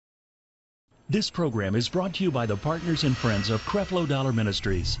This program is brought to you by the partners and friends of Creflo Dollar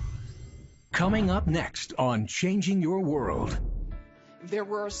Ministries. Coming up next on Changing Your World. There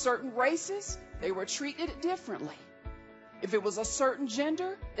were certain races, they were treated differently. If it was a certain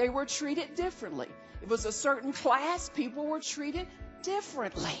gender, they were treated differently. If it was a certain class, people were treated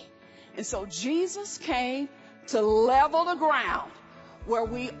differently. And so Jesus came to level the ground where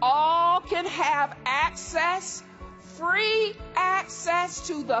we all can have access, free access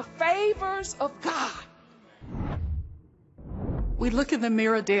to the favors of God. We look in the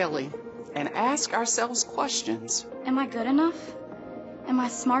mirror daily and ask ourselves questions. Am I good enough? Am I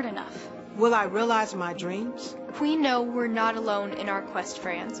smart enough? Will I realize my dreams? We know we're not alone in our quest for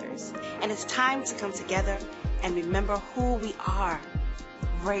answers. And it's time to come together and remember who we are.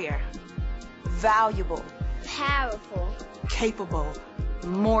 Rare, valuable, Powerful. capable.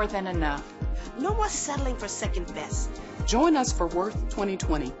 More than enough. No more settling for second best. Join us for Worth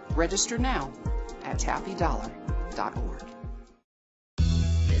 2020. Register now at taffydollar.org.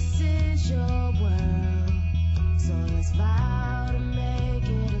 This is your world, so let's vow to make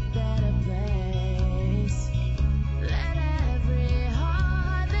it a better place. Let every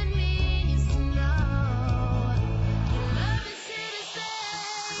heart that needs to know your love is here to stay.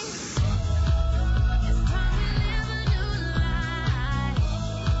 It's time to live a new life.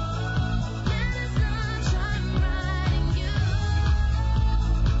 Yeah, the sunshine bright in you.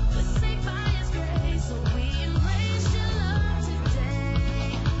 We're saved by His grace, so we embrace your love today.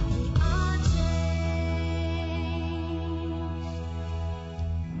 We are changed.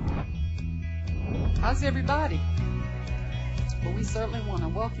 How's everybody? Well, we certainly want to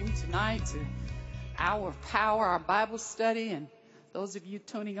welcome you tonight to Hour of Power, our Bible study, and those of you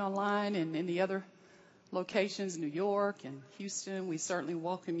tuning online and in the other locations, New York and Houston, we certainly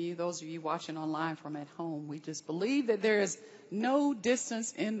welcome you. Those of you watching online from at home, we just believe that there is no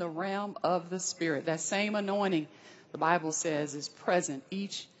distance in the realm of the Spirit. That same anointing, the Bible says, is present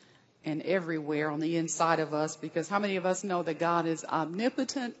each and everywhere on the inside of us, because how many of us know that God is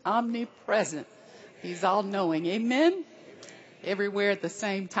omnipotent, omnipresent? He's all-knowing. Amen? Everywhere at the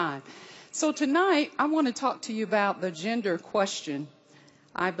same time. So tonight, I want to talk to you about the gender question.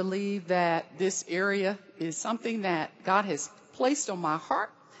 I believe that this area is something that God has placed on my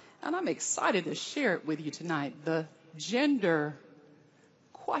heart, and I'm excited to share it with you tonight. The gender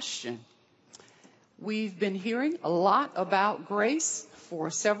question. We've been hearing a lot about grace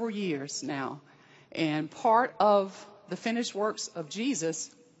for several years now, and part of the finished works of Jesus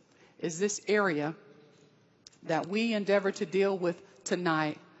is this area that we endeavor to deal with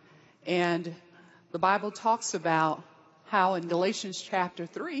tonight. And the Bible talks about how in Galatians chapter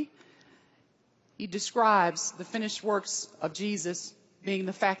 3, he describes the finished works of Jesus being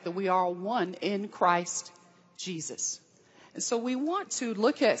the fact that we are one in Christ Jesus. And so we want to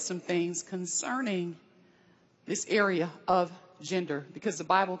look at some things concerning this area of gender, because the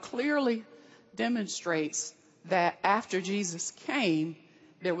Bible clearly demonstrates that after Jesus came,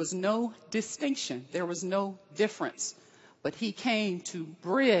 there was no distinction. There was no difference. But he came to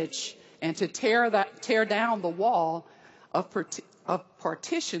bridge and to tear down the wall of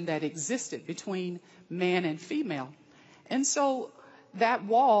partition that existed between man and female. And so that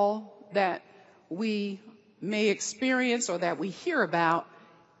wall that we may experience or that we hear about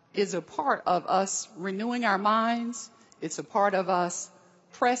is a part of us renewing our minds. It's a part of us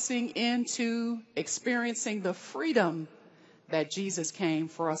pressing into experiencing the freedom that Jesus came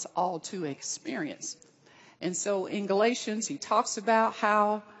for us all to experience. And so in Galatians, he talks about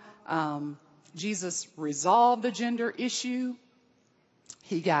how Jesus resolved the gender issue.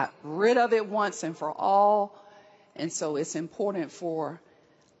 He got rid of it once and for all. And so it's important for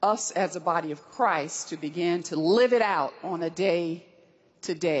us as a body of Christ to begin to live it out on a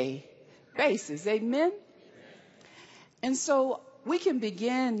day-to-day basis. Amen? And so we can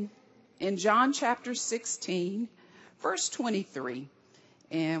begin in John chapter 16, verse 23.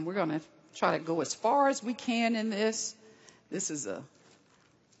 And we're going to try to go as far as we can in this. This is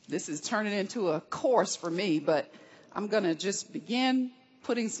turning into a course for me, but I'm going to just begin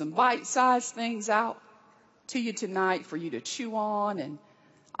putting some bite-sized things out to you tonight for you to chew on. And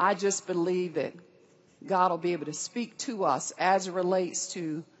I just believe that God will be able to speak to us as it relates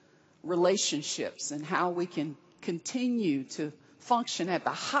to relationships and how we can continue to function at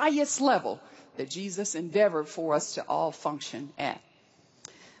the highest level that Jesus endeavored for us to all function at.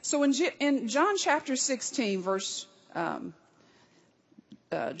 So in John chapter 16, verse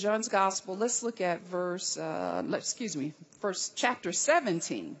John's Gospel, let's look at chapter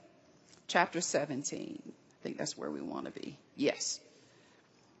 17. Chapter 17. I think that's where we want to be. Yes.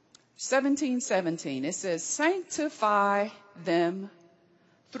 17:17. It says, "Sanctify them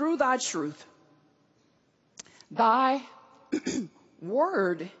through thy truth. Thy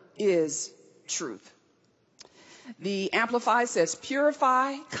word is truth. The Amplified says,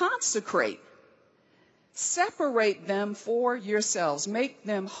 purify, consecrate, separate them for yourselves, make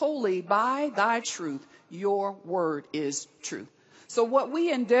them holy by thy truth. Your word is truth. So what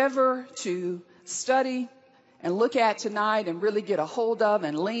we endeavor to study and look at tonight and really get a hold of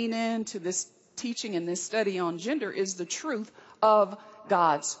and lean into this teaching and this study on gender is the truth of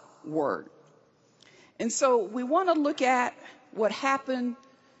God's word. And so we want to look at what happened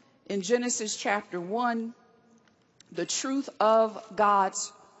in Genesis chapter 1, the truth of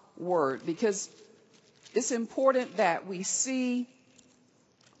God's word, because it's important that we see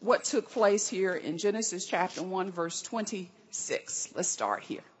what took place here in Genesis chapter 1, verse 26. Let's start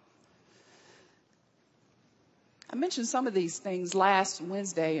here. I mentioned some of these things last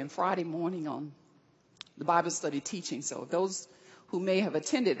Wednesday and Friday morning on the Bible study teaching. So those who may have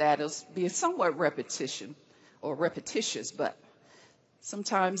attended that, it'll be a somewhat repetition or repetitious, but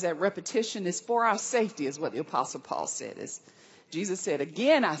sometimes that repetition is for our safety, is what the Apostle Paul said. As Jesus said,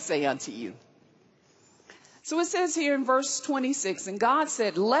 again, I say unto you. So it says here in verse 26, and God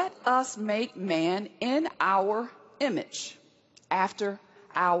said, let us make man in our image, after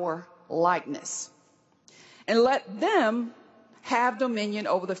our likeness, and let them have dominion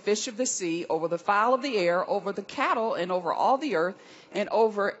over the fish of the sea, over the fowl of the air, over the cattle, and over all the earth, and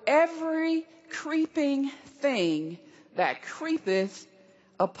over every creeping thing that creepeth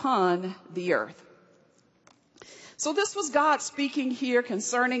upon the earth. So this was God speaking here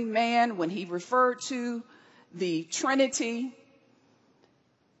concerning man when he referred to the Trinity.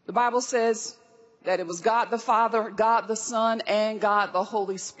 The Bible says that it was God the Father, God the Son, and God the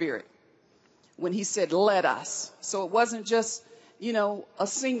Holy Spirit when he said, let us. So it wasn't just, a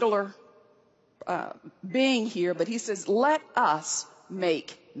singular being here, but he says, let us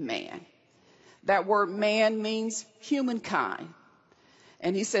make man. That word man means humankind.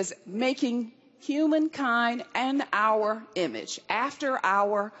 And he says, making humankind in our image, after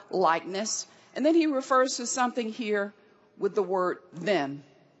our likeness. And then he refers to something here with the word them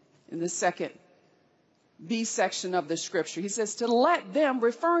in the second B section of the scripture. He says to let them,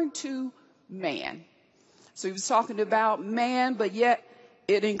 referring to man. So he was talking about man, but yet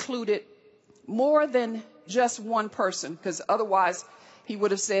it included more than just one person, because otherwise he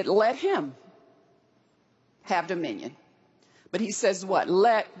would have said, let him have dominion. But he says what?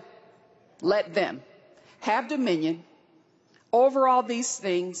 Let them have dominion over all these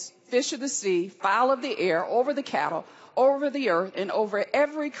things, fish of the sea, fowl of the air, over the cattle, over the earth, and over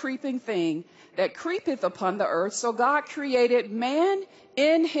every creeping thing that creepeth upon the earth. So God created man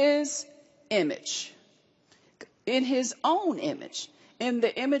in his image, in his own image. In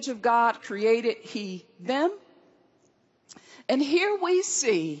the image of God created he them. And here we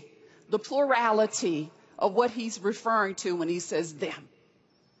see the plurality of what he's referring to when he says them.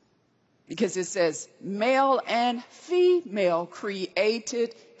 Because it says male and female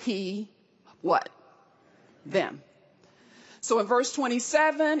created he what? Them. So in verse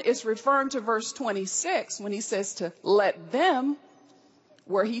 27, it's referring to verse 26 when he says to let them,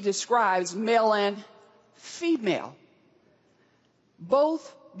 where he describes male and female,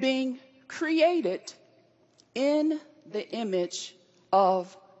 both being created in the image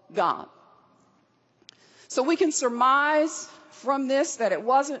of God. So we can surmise from this that it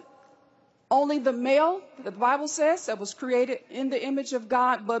wasn't only the male, the Bible says, that was created in the image of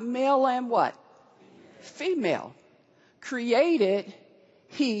God, but male and what? Female. Created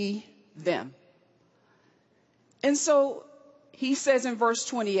he them. And so he says in verse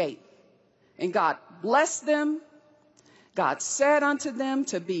 28, and God blessed them. God said unto them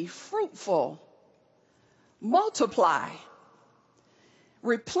to be fruitful, multiply,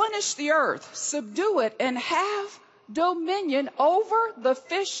 replenish the earth, subdue it, and have dominion over the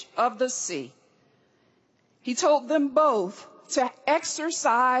fish of the sea. He told them both to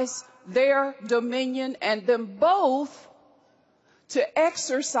exercise their dominion and them both to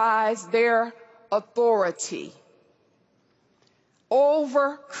exercise their authority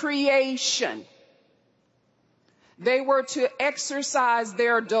over creation. They were to exercise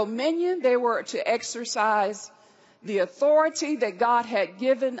their dominion. They were to exercise the authority that God had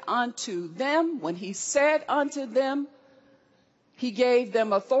given unto them. When he said unto them, he gave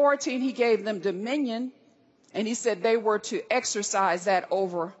them authority and he gave them dominion. And he said they were to exercise that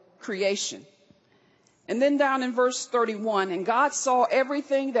over creation. And then down in verse 31, and God saw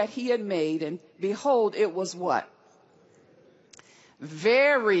everything that he had made, and behold, it was what?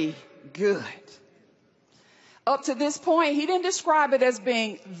 Very good. Up to this point, he didn't describe it as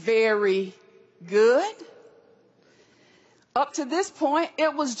being very good. Up to this point,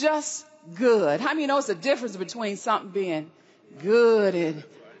 it was just good. How many know it's a difference between something being good and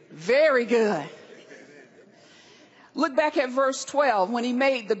very good? Look back at verse 12. When he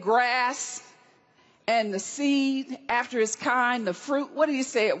made the grass and the seed after its kind, the fruit, what did he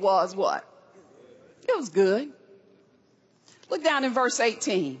say it was? What? It was good. Look down in verse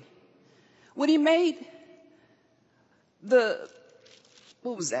 18. When he made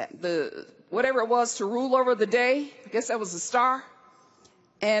what was that? Whatever it was to rule over the day, I guess that was the star,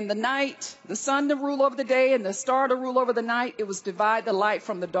 and the night, the sun to rule over the day and the star to rule over the night, it was divide the light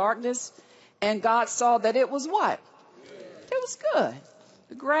from the darkness. And God saw that it was what? It was good.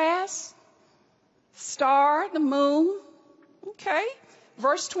 The grass, star, the moon. Okay.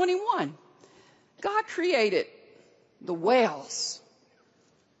 Verse 21. God created the whales.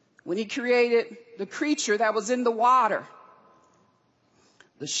 When he created the creature that was in the water,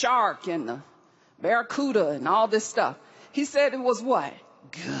 the shark and the barracuda and all this stuff, he said it was what?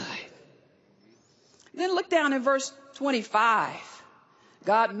 Good. Then look down in verse 25.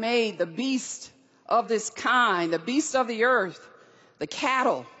 God made the beast of this kind, the beast of the earth, the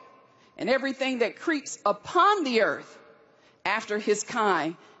cattle, and everything that creeps upon the earth after his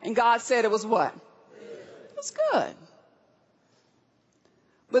kind. And God said it was what? It was good.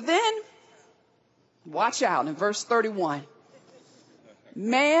 But then, watch out, in verse 31,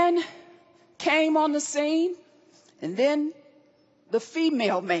 man came on the scene, and then the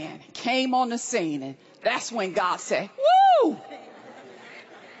female man came on the scene, and that's when God said, woo!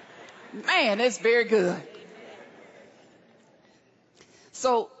 Man, it's very good.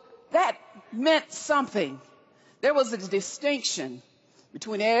 So that meant something. There was a distinction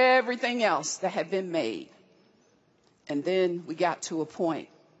between everything else that had been made. And then we got to a point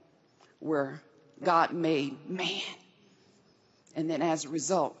where God made man. And then as a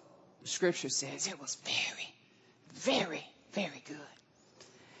result, the scripture says it was very, very, very good.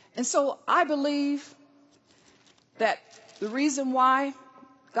 And so I believe that the reason why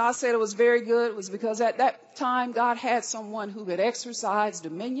God said it was very good was because at that time God had someone who could exercise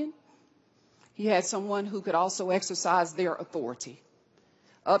dominion. He had someone who could also exercise their authority.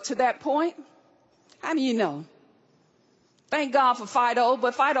 Up to that point, how do you know? Thank God for Fido,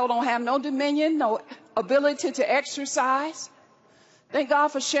 but Fido don't have no dominion, no ability to exercise. Thank God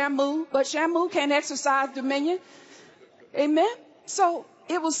for Shamu, but Shamu can't exercise dominion. Amen? So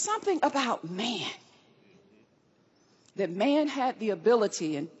it was something about man. That man had the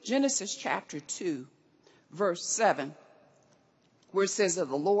ability in Genesis chapter 2, verse 7, where it says that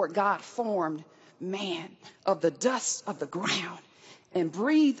the Lord God formed man of the dust of the ground and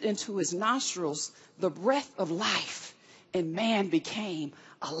breathed into his nostrils the breath of life, and man became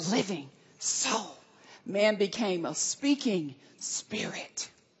a living soul. Man became a speaking spirit.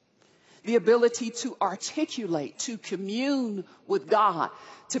 The ability to articulate, to commune with God,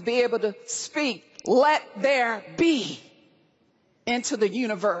 to be able to speak, let there be, into the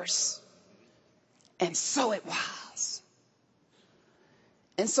universe. And so it was.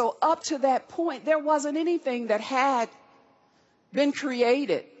 And so up to that point, there wasn't anything that had been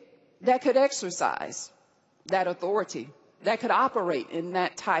created that could exercise that authority, that could operate in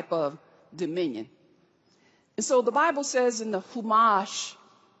that type of dominion. And so the Bible says in the Chumash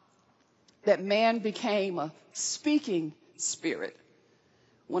that man became a speaking spirit.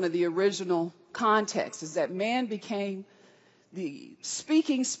 One of the original contexts is that man became the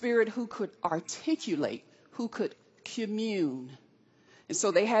speaking spirit who could articulate, who could commune. And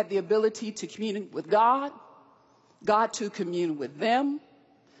so they had the ability to commune with God, God to commune with them.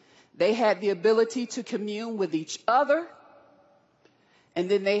 They had the ability to commune with each other. And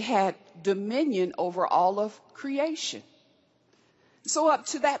then they had dominion over all of creation. So up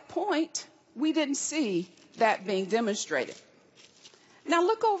to that point, we didn't see that being demonstrated. Now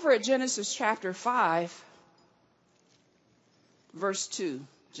look over at Genesis chapter 5, verse 2.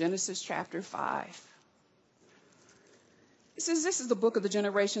 Genesis chapter 5. It says, this is the book of the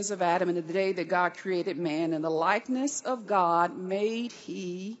generations of Adam. And in the day that God created man, in the likeness of God made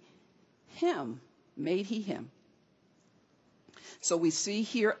he him. Made he him. So we see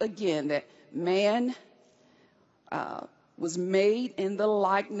here again that man was made in the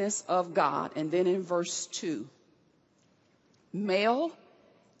likeness of God. And then in verse 2, male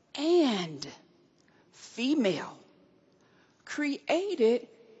and female created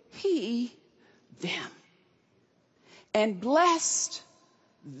he them and blessed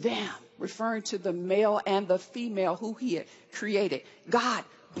them, referring to the male and the female who he had created. God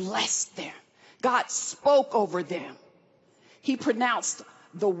blessed them. God spoke over them. He pronounced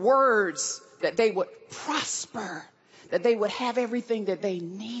the words that they would prosper, that they would have everything that they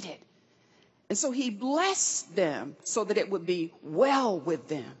needed. And so he blessed them so that it would be well with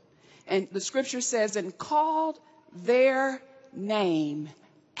them. And the scripture says, and called their name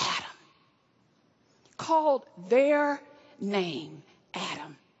Adam. Called their name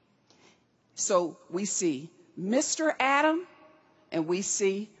Adam. So we see Mr. Adam and we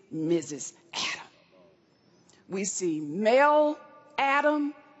see Mrs. Adam. We see male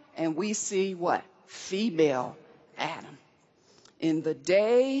Adam and we see what? Female Adam. In the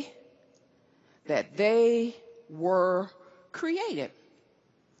day that they were created.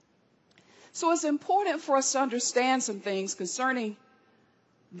 So it's important for us to understand some things concerning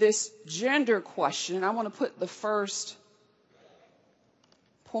this gender question. I want to put the first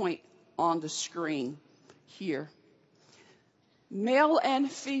point on the screen here. Male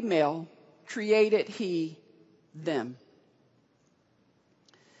and female created he them.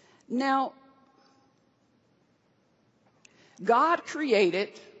 Now, God created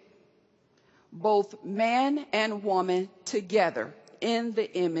both man and woman together in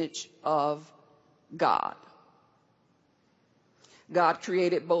the image of God. God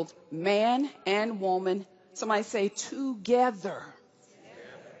created both man and woman, somebody say together.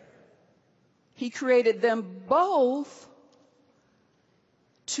 He created them both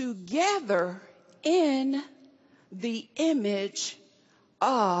together in the image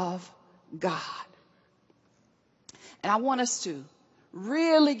of God. And I want us to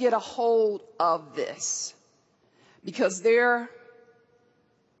really get a hold of this, because there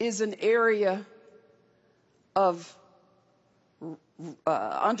is an area of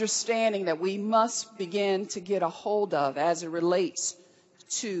understanding that we must begin to get a hold of as it relates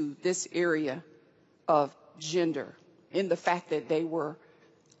to this area of gender, in the fact that they were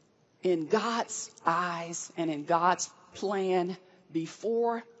in God's eyes and in God's plan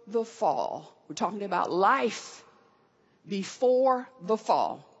before the fall. We're talking about life before the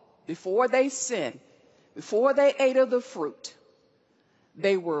fall, before they sinned, before they ate of the fruit.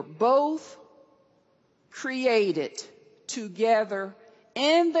 They were both created together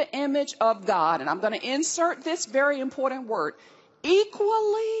in the image of God. And I'm going to insert this very important word.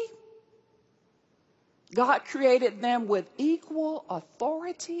 Equally, God created them with equal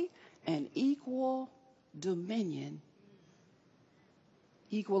authority and equal dominion.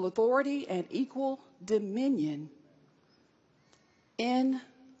 Equal authority and equal dominion in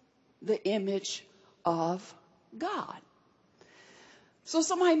the image of God. So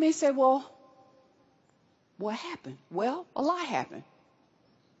somebody may say, well, what happened? Well, a lot happened.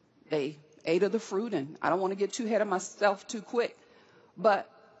 They ate of the fruit, and I don't want to get too ahead of myself too quick, but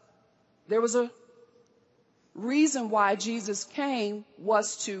there was a reason why Jesus came,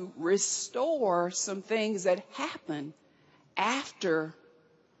 was to restore some things that happened after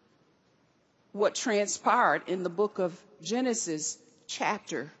what transpired in the book of Genesis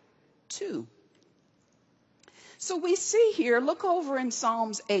chapter 2. So we see here, look over in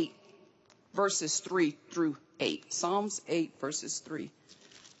Psalms 8, verses 3 through 8. Psalms 8, verses 3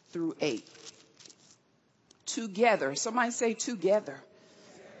 through 8. Together. Somebody say together.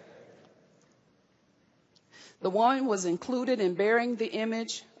 The woman was included in bearing the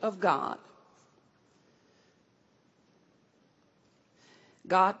image of God.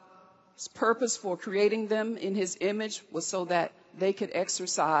 God's purpose for creating them in his image was so that they could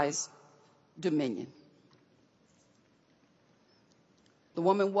exercise dominion. The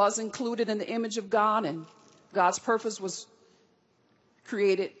woman was included in the image of God, and God's purpose was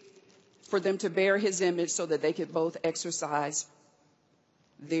created for them to bear his image so that they could both exercise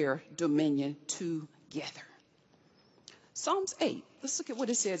their dominion together. Psalms 8. Let's look at what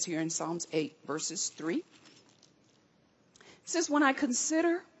it says here in Psalms 8, verses 3. It says, when I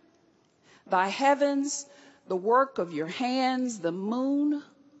consider thy heavens, the work of your hands, the moon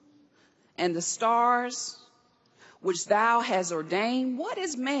and the stars, which thou hast ordained, what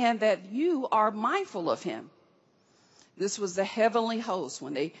is man that you are mindful of him? This was the heavenly host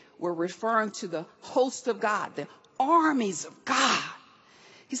when they were referring to the host of God, the armies of God.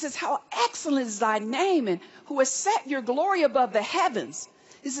 He says, how excellent is thy name, and who has set your glory above the heavens.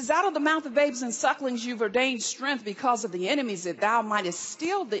 He says, out of the mouth of babes and sucklings you've ordained strength because of the enemies, that thou mightest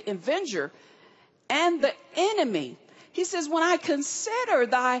steal the avenger and the enemy. He says, when I consider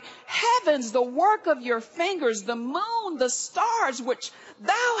thy heavens, the work of your fingers, the moon, the stars, which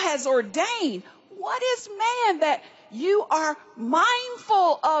thou hast ordained, what is man that you are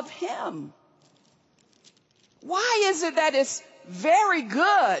mindful of him? Why is it that it's very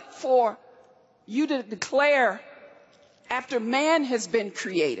good for you to declare after man has been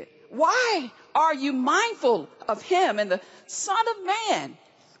created? Why are you mindful of him and the Son of Man?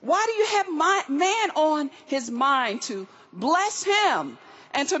 Why do you have man on his mind to bless him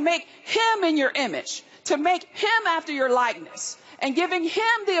and to make him in your image, to make him after your likeness, and giving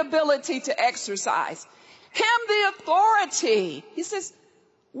him the ability to exercise, him the authority. He says,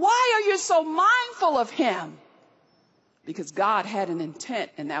 why are you so mindful of him? Because God had an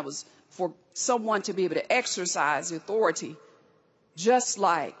intent, and that was for someone to be able to exercise the authority just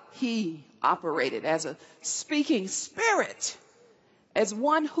like he operated as a speaking spirit, as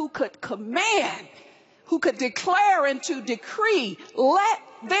one who could command, who could declare and to decree, let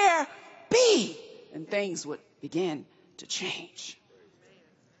there be, and things would begin to change.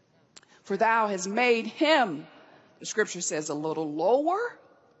 For thou hast made him, the scripture says, a little lower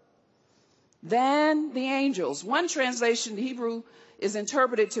than the angels. One translation, the Hebrew, is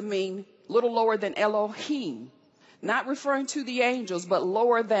interpreted to mean little lower than Elohim, not referring to the angels, but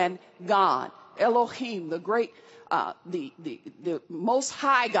lower than God. Elohim, the great, the most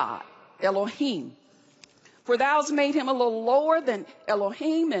high God, Elohim. For thou hast made him a little lower than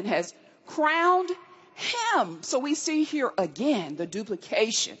Elohim and has crowned him. So we see here again the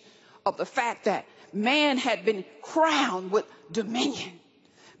duplication of the fact that man had been crowned with dominion.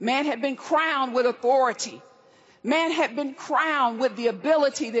 Man had been crowned with authority. Man had been crowned with the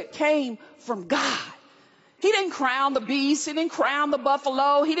ability that came from God. He didn't crown the beast. He didn't crown the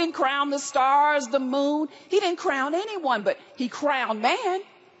buffalo. He didn't crown the stars, the moon. He didn't crown anyone, but he crowned man.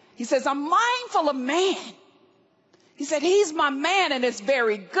 He says, I'm mindful of man. He said, he's my man and it's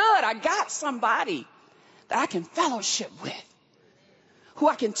very good. I got somebody that I can fellowship with, who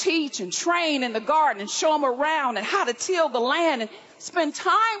I can teach and train in the garden and show them around and how to till the land and spend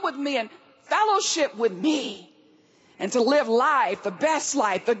time with me and fellowship with me and to live life, the best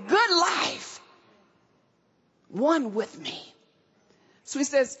life, the good life, one with me. So he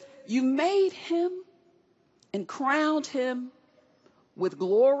says, you made him and crowned him with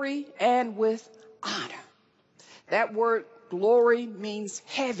glory and with honor. That word glory means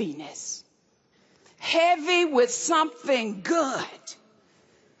heaviness. Heavy with something good.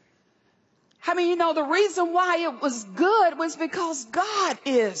 I mean, you know, the reason why it was good was because God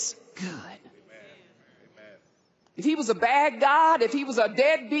is good. If he was a bad God, if he was a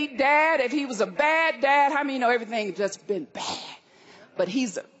deadbeat dad, if he was a bad dad, how many know everything has just been bad? But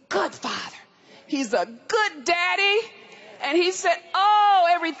he's a good father. He's a good daddy. And he said, oh,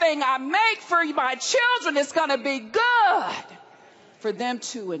 everything I make for my children is going to be good for them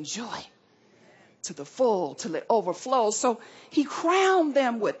to enjoy to the full, till it overflows. So he crowned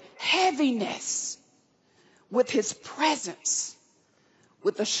them with heaviness, with his presence,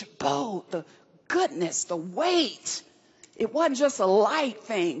 with the shabbat, the goodness, the weight. It wasn't just a light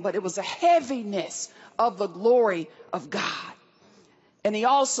thing, but it was a heaviness of the glory of God. And he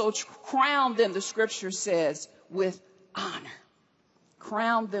also crowned them, the scripture says, with honor.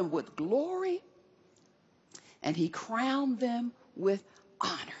 Crowned them with glory, and he crowned them with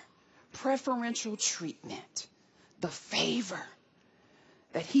honor. Preferential treatment, the favor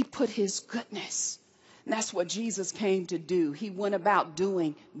that he put his goodness. And that's what Jesus came to do. He went about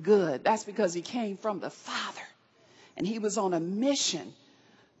doing good. That's because he came from the Father. And he was on a mission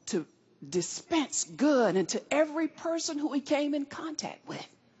to dispense good into every person who he came in contact with,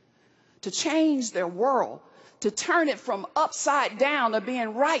 to change their world, to turn it from upside down to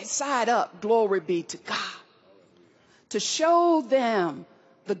being right side up. Glory be to God. To show them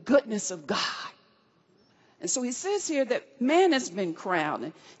the goodness of God. And so he says here that man has been crowned,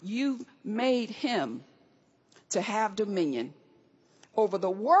 and you've made him to have dominion over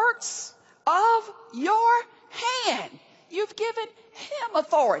the works of your hand. You've given him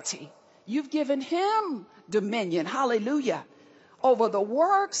authority. You've given him dominion. Hallelujah. Over the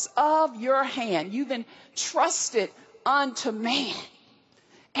works of your hand. You've entrusted unto man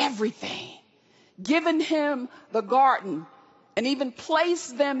everything. Given him the garden. And even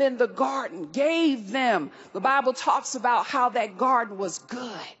placed them in the garden, gave them. The Bible talks about how that garden was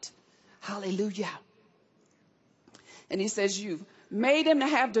good. Hallelujah. And he says, you've made him to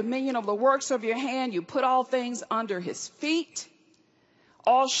have dominion over the works of your hand. You put all things under his feet.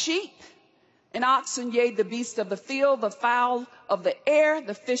 All sheep and oxen, yea, the beasts of the field, the fowl of the air,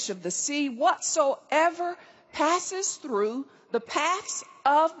 the fish of the sea, whatsoever passes through the paths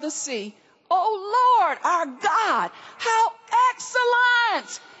of the sea. Oh Lord, our God, how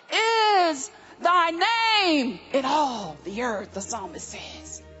excellent is thy name in all the earth, the psalmist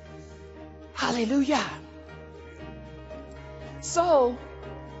says. Hallelujah. So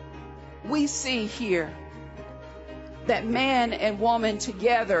we see here that man and woman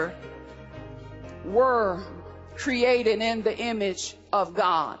together were created in the image of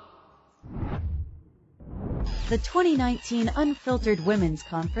God. The 2019 Unfiltered Women's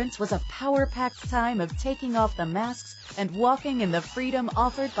Conference was a power-packed time of taking off the masks and walking in the freedom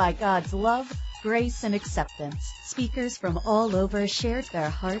offered by God's love, grace, and acceptance. Speakers from all over shared their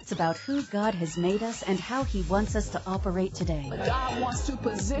hearts about who God has made us and how He wants us to operate today. God wants to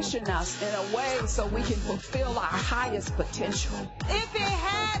position us in a way so we can fulfill our highest potential. If it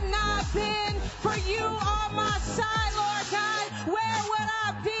had not been for you on my side, Lord God, where would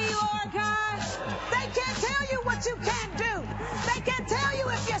I be, Lord God? They can't tell you what you can't do. They can't tell you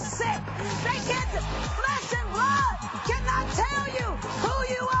if you're sick. They can't. Flesh and blood cannot tell you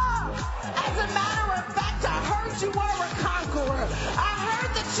who you are. As a matter of fact, I heard you were a conqueror. I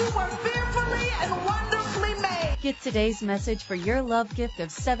heard that you were fearfully and wonderfully made. Get today's message for your love gift of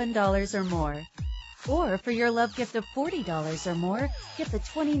 $7 or more. Or for your love gift of $40 or more, get the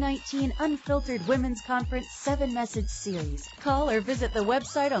 2019 Unfiltered Women's Conference 7-Message Series. Call or visit the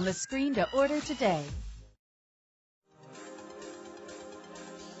website on the screen to order today.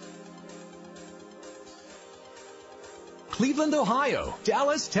 Cleveland, Ohio,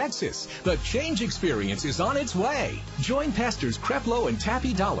 Dallas, Texas. The change experience is on its way. Join Pastors Creflo and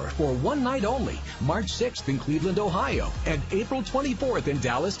Taffy Dollar for one night only, March 6th in Cleveland, Ohio, and April 24th in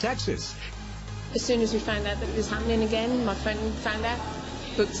Dallas, Texas. As soon as we found out that it was happening again, my friend found out,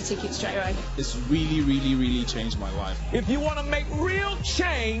 booked a ticket straight away. It's really changed my life. If you want to make real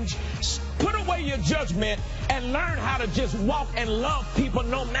change, put away your judgment and learn how to just walk and love people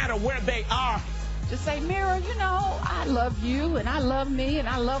no matter where they are. Just say, mirror, you know, I love you and I love me and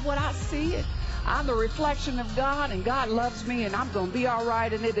I love what I see. And I'm the reflection of God and God loves me and I'm going to be all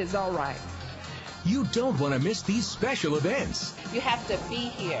right and it is all right. You don't want to miss these special events. You have to be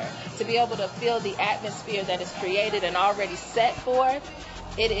here to be able to feel the atmosphere that is created and already set forth.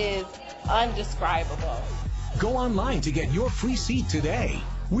 It is undescribable. Go online to get your free seat today.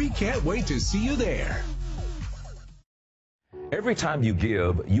 We can't wait to see you there. Every time you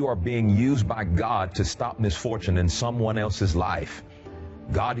give, you are being used by God to stop misfortune in someone else's life.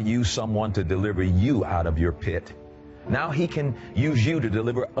 God used someone to deliver you out of your pit. Now He can use you to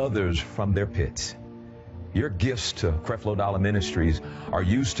deliver others from their pits. Your gifts to Creflo Dollar Ministries are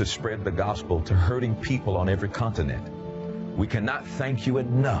used to spread the gospel to hurting people on every continent. We cannot thank you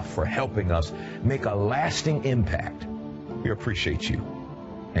enough for helping us make a lasting impact. We appreciate you,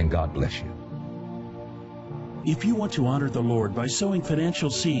 and God bless you. If you want to honor the Lord by sowing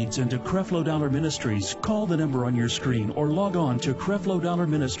financial seeds into Creflo Dollar Ministries, call the number on your screen or log on to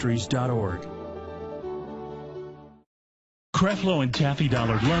CrefloDollarMinistries.org. Creflo and Taffy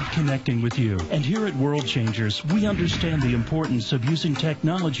Dollar love connecting with you. And here at World Changers, we understand the importance of using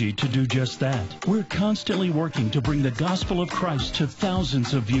technology to do just that. We're constantly working to bring the gospel of Christ to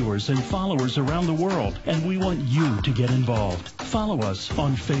thousands of viewers and followers around the world, and we want you to get involved. Follow us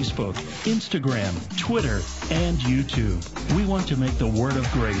on Facebook, Instagram, Twitter, and YouTube. We want to make the Word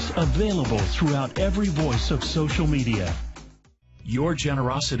of Grace available throughout every voice of social media. Your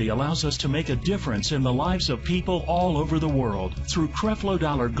generosity allows us to make a difference in the lives of people all over the world. Through Creflo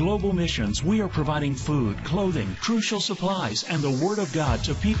Dollar Global Missions, we are providing food, clothing, crucial supplies, and the Word of God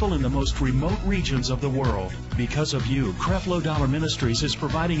to people in the most remote regions of the world. Because of you, Creflo Dollar Ministries is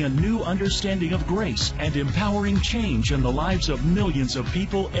providing a new understanding of grace and empowering change in the lives of millions of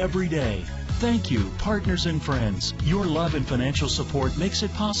people every day. Thank you, partners and friends. Your love and financial support makes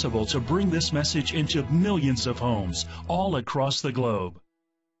it possible to bring this message into millions of homes all across the globe.